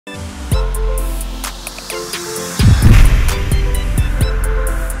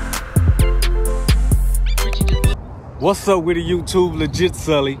What's up with the YouTube? Legit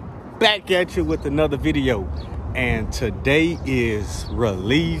Sully back at you with another video, and today is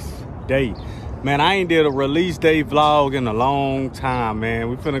release day. Man, I ain't did a release day vlog in a long time, man.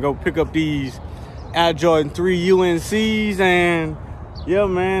 We finna go pick up these Air Jordan 3 UNCs, and yeah,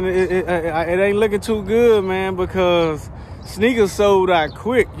 man, it ain't looking too good, man, because sneakers sold out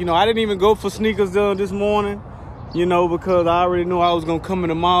quick. You know, I didn't even go for sneakers this morning, you know, because I already knew I was gonna come in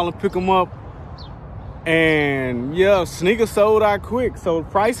the mall and pick them up. And yeah, sneakers sold out quick, so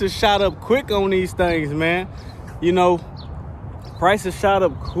prices shot up quick on these things, man. You know, prices shot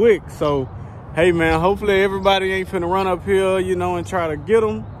up quick. So hey, man, hopefully everybody ain't finna run up here, you know, and try to get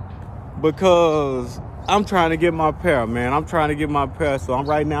them, because I'm trying to get my pair, man. I'm trying to get my pair. So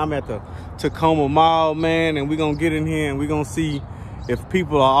right now I'm at the Tacoma Mall, man, and we're gonna get in here and we're gonna see if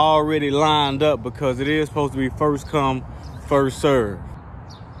people are already lined up, because it is supposed to be first come, first serve.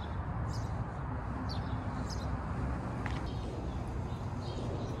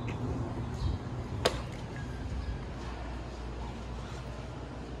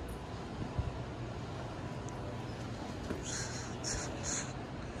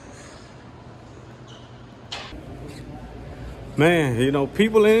 Man, you know,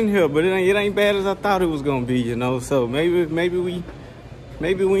 people in here, but it ain't bad as I thought it was gonna be, you know. So maybe we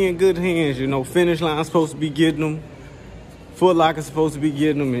in good hands, you know. Finish Line's supposed to be getting them, Foot Locker's supposed to be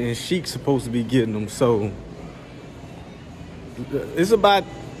getting them, and Chic's supposed to be getting them. So it's about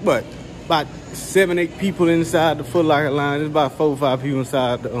what, about 7-8 people inside the Foot Locker line. There's about 4 or 5 people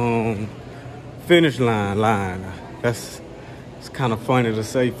inside the Finish line. It's kind of funny to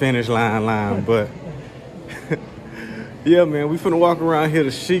say Finish line, but. Yeah, man, we finna walk around here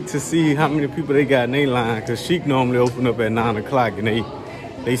to Chic to see how many people they got in their line, because Chic normally open up at 9 o'clock and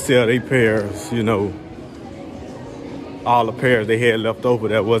they sell their pairs, you know, all the pairs they had left over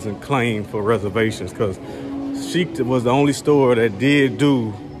that wasn't claimed for reservations, because Chic was the only store that did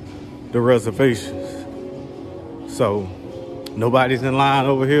do the reservations. So nobody's in line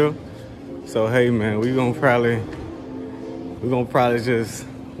over here. So hey, man, we're gonna probably just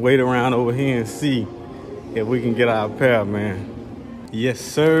wait around over here and see if we can get our pair, man. Yes,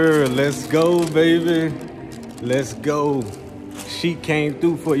 sir. Let's go, baby. Let's go. Chic came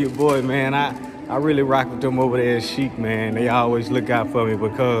through for your boy, man. I really rock with them over there at Chic, man. They always look out for me,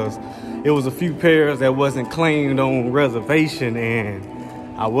 because it was a few pairs that wasn't claimed on reservation,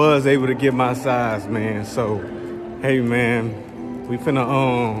 and I was able to get my size, man. So, hey, man, we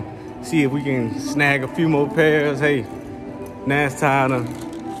finna see if we can snag a few more pairs. Hey, now it's time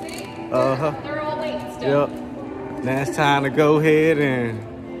to yep. Now it's time to go ahead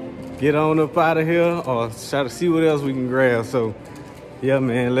and get on up out of here, or try to see what else we can grab. So, yeah,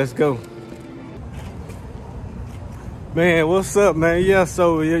 man, let's go. Man, what's up, man? Yeah,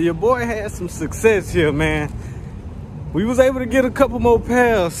 so your boy had some success here, man. We was able to get a couple more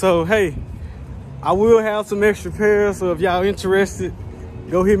pairs. So, hey, I will have some extra pairs. So if y'all interested,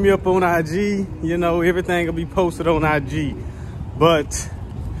 go hit me up on IG. You know, everything will be posted on IG. But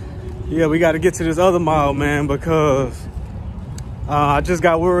yeah, we got to get to this other mall, man, because I just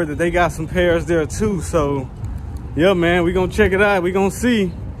got word that they got some pairs there too. So yeah, man, we gonna check it out. We gonna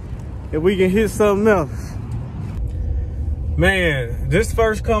see if we can hit something else. Man, this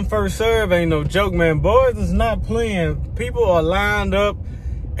first come, first serve ain't no joke, man. Boys is not playing. People are lined up,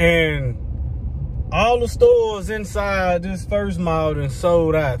 and all the stores inside this first mall done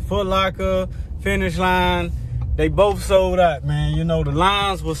sold out. Foot Locker, Finish Line, they both sold out, man. You know, the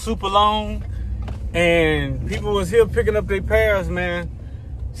lines were super long, and people was here picking up their pairs, man.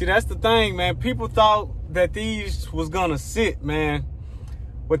 See, that's the thing, man. People thought that these was gonna sit, man.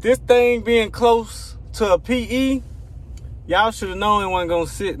 With this thing being close to a PE, y'all should have known it wasn't gonna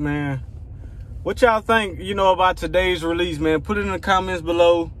sit, man. What y'all think, you know, about today's release, man? Put it in the comments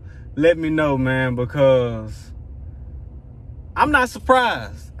below. Let me know, man, because I'm not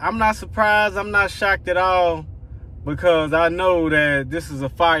surprised. I'm not surprised. I'm not shocked at all, because I know that this is a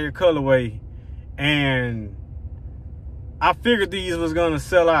fire colorway, and I figured these was gonna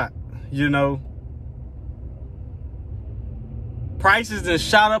sell out, you know. Prices that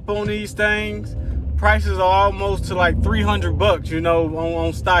shot up on these things. Prices are almost to like 300 bucks, you know,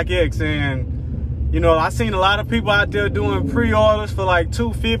 on StockX. And, you know, I seen a lot of people out there doing pre-orders for like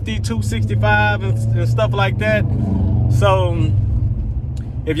 $250, $265 and stuff like that. So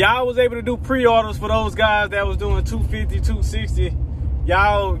if y'all was able to do pre-orders for those guys that was doing $250, $260,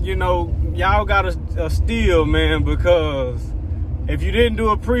 y'all, you know, y'all got a steal, man, because if you didn't do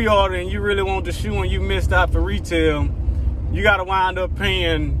a pre-order and you really want the shoe and you missed out for retail, you got to wind up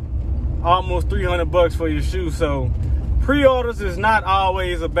paying almost 300 bucks for your shoe. So pre-orders is not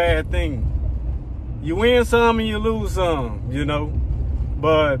always a bad thing. You win some and you lose some, you know.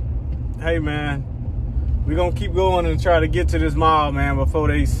 But hey, man, we're gonna keep going and try to get to this mall, man, before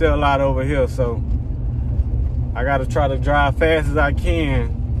they sell out over here. So I gotta try to drive fast as I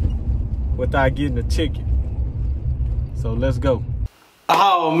can without getting a ticket. So let's go.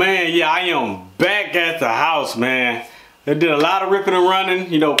 Oh man, yeah, I am back at the house, man. I did a lot of ripping and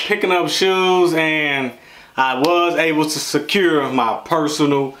running, you know, picking up shoes, and I was able to secure my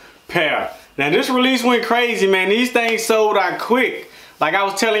personal pair. Now this release went crazy, man. These things sold out quick. Like I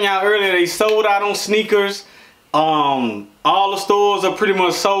was telling y'all earlier, they sold out on sneakers. All the stores are pretty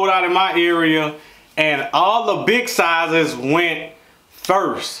much sold out in my area, and all the big sizes went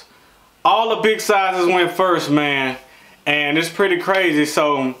first. All the big sizes went first, man. And it's pretty crazy.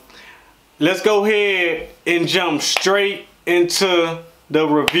 So let's go ahead and jump straight into the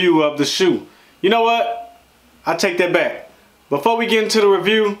review of the shoe. You know what? I take that back. Before we get into the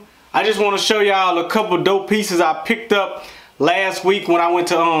review, I just want to show y'all a couple dope pieces I picked up last week when I went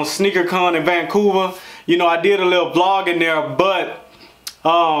to SneakerCon in Vancouver. You know, I did a little vlog in there, but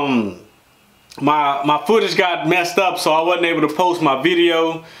my footage got messed up, so I wasn't able to post my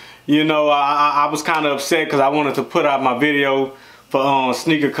video. You know, I was kind of upset because I wanted to put out my video for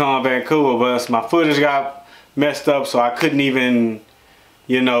SneakerCon Vancouver, but my footage got messed up, so I couldn't even,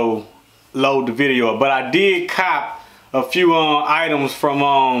 you know, load the video. But I did cop a few items from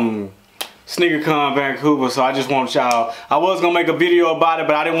SneakerCon Vancouver, so I just want y'all. I was gonna make a video about it,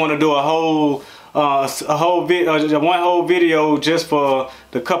 but I didn't want to do one whole video just for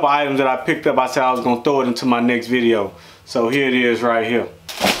the couple items that I picked up. I said I was gonna throw it into my next video, so here it is right here.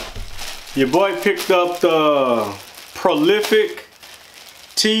 Your boy picked up the Prolific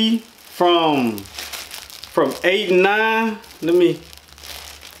tee from 8 and 9. Let me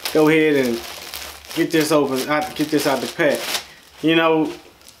go ahead and get this open. Get this out the pack. You know,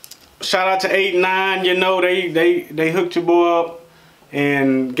 shout out to 8 and 9. You know, they hooked your boy up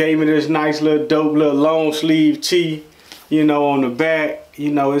and gave me this nice little dope little long sleeve tee. You know, on the back,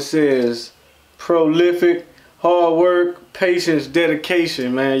 you know, it says Prolific, hard work, patience,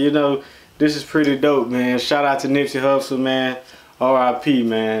 dedication, man. You know, this is pretty dope, man. Shout out to Nipsey Hussle, man. R.I.P.,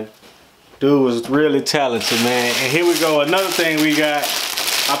 man. Dude was really talented, man. And here we go, another thing we got.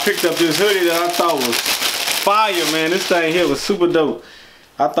 I picked up this hoodie that I thought was fire, man. This thing here was super dope.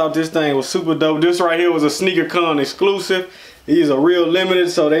 I thought this thing was super dope. This right here was a SneakerCon exclusive. These are real limited,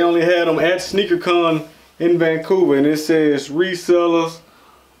 so they only had them at SneakerCon in Vancouver. And it says resellers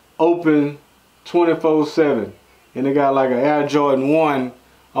open 24/7. And they got like an Air Jordan 1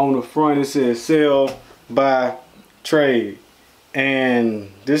 on the front. It says sell by trade.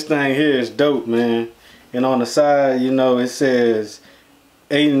 And this thing here is dope, man. And on the side, you know, it says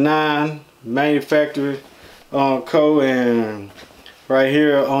 8 and 9 manufacturer code, and right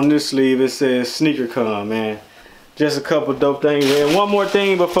here on this sleeve it says SneakerCon, man. Just a couple dope things. And one more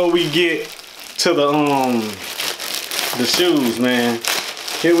thing before we get to the shoes, man.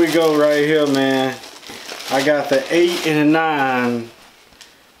 Here we go right here, man. I got the 8 and 9,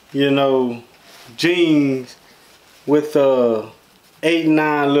 you know, jeans with 8 and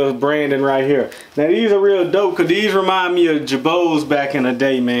 9 little branding right here. Now these are real dope because these remind me of Jabos back in the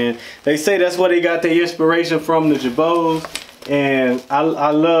day, man. They say that's where they got their inspiration from, the Jabos. And I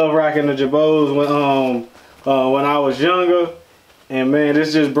love rocking the Jabos when I was younger. And man,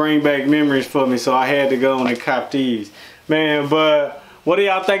 this just bring back memories for me, so I had to go on and cop these. Man, but what do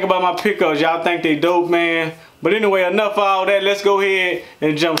y'all think about my pickups? Y'all think they dope, man? But anyway, enough of all that. Let's go ahead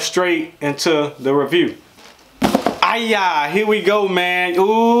and jump straight into the review. Here we go, man.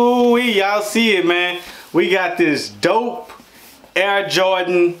 Ooh, y'all see it, man. We got this dope Air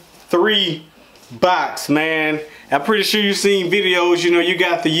Jordan 3 box, man. I'm pretty sure you've seen videos. You know, you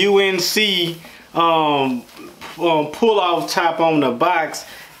got the UNC pull-off top on the box,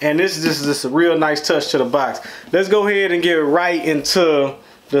 and this is just a real nice touch to the box. Let's go ahead and get right into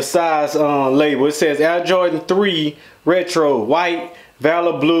the size label. It says Air Jordan 3 Retro White,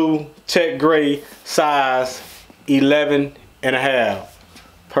 Valor Blue, Tech Gray, size 11.5,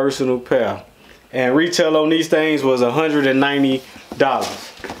 personal pair. And retail on these things was $190.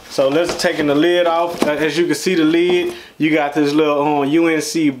 So let's take the lid off. As you can see, the lid, you got this little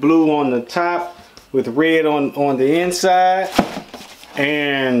UNC blue on the top with red on the inside,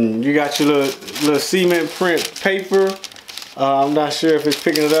 and you got your little cement print paper. I'm not sure if it's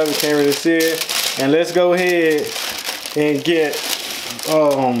picking it up, you can't really see it. And let's go ahead and get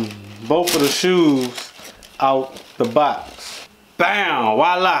both of the shoes out the box. Bam,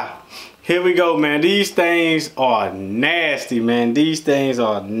 voila. Here we go, man. These things are nasty, man. These things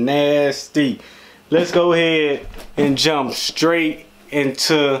are nasty. Let's go ahead and jump straight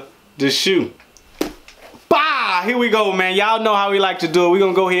into the shoe. here we go, man. Y'all know how we like to do it. We're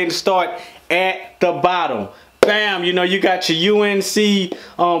gonna go ahead and start at the bottom. Bam, you know, you got your UNC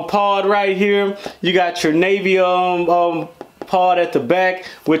pod right here. You got your Navy pod at the back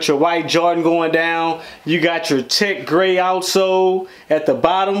with your white Jordan going down. You got your Tech gray outsole at the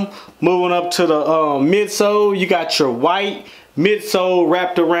bottom. Moving up to the midsole, you got your white midsole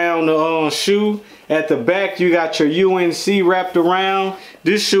wrapped around the shoe. At the back, you got your UNC wrapped around.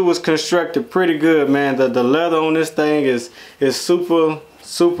 This shoe was constructed pretty good, man. The leather on this thing is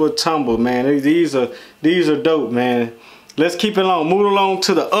super tumble, man. These are dope, man. Let's keep it on. Move along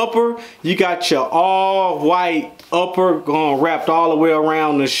to the upper. You got your all white upper wrapped all the way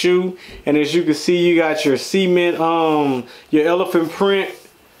around the shoe, and as you can see, you got your cement, your elephant print,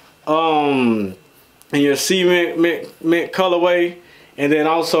 and your cement mint colorway. And then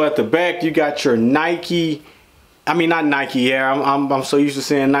also at the back, you got your Nike. I mean, not Nike Air. I'm so used to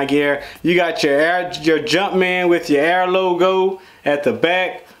saying Nike Air. You got your Jumpman with your Air logo at the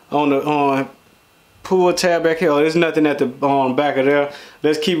back on pull tab back here. Oh, there's nothing at the back of there.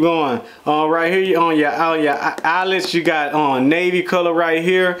 Let's keep going. Right here on your eyelets, you got navy color right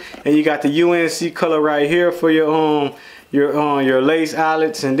here, and you got the UNC color right here for your lace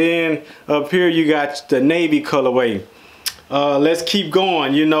eyelets, and then up here you got the navy colorway. Let's keep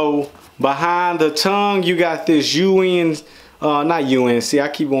going. You know, behind the tongue, you got this not UNC, I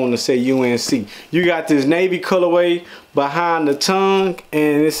keep wanting to say UNC. You got this navy colorway behind the tongue,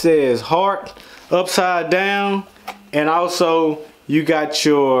 and it says heart upside down. And also, you got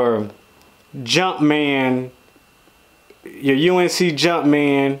your Jumpman, your UNC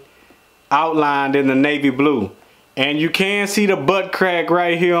Jumpman outlined in the navy blue. And you can see the butt crack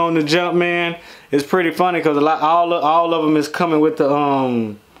right here on the Jumpman. It's pretty funny because all of them is coming with the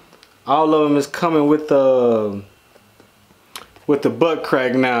butt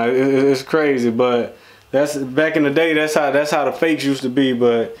crack now. It's crazy, but that's back in the day. That's how the fakes used to be.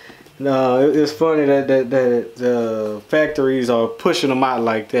 But it's funny that the factories are pushing them out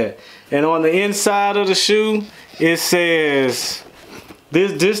like that. And on the inside of the shoe, it says.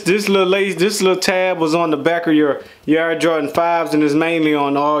 This little lace, this little tab was on the back of your Air Jordan 5s, and is mainly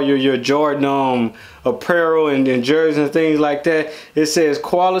on all your Jordan apparel and jerseys and things like that. It says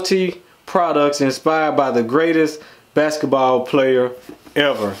quality products inspired by the greatest basketball player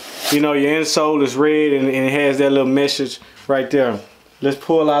ever. You know, your insole is red, and it has that little message right there. Let's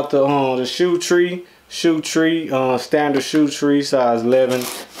pull out the shoe tree. Standard shoe tree, size 11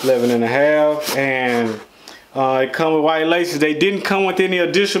 and a half, and it come with white laces. They didn't come with any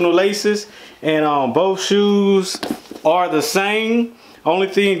additional laces, and both shoes are the same. Only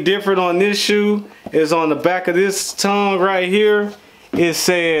thing different on this shoe is on the back of this tongue right here, it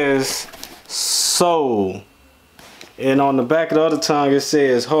says soul, and on the back of the other tongue it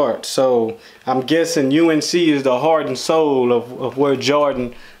says heart. So I'm guessing UNC is the heart and soul of where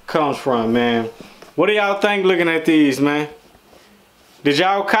Jordan comes from, man. What do y'all think looking at these, man? Did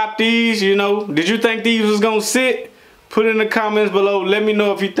y'all cop these? You know, did you think these was gonna sit? Put in the comments below. Let me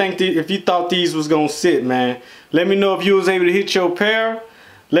know if you thought these was gonna sit, man. Let me know if you was able to hit your pair.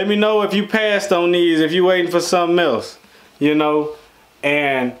 Let me know if you passed on these, if you waiting for something else, you know.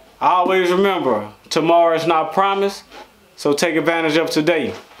 And always remember, tomorrow is not promised, so take advantage of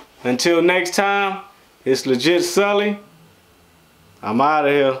today. Until next time, it's Legit Sully. I'm out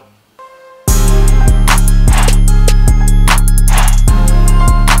of here.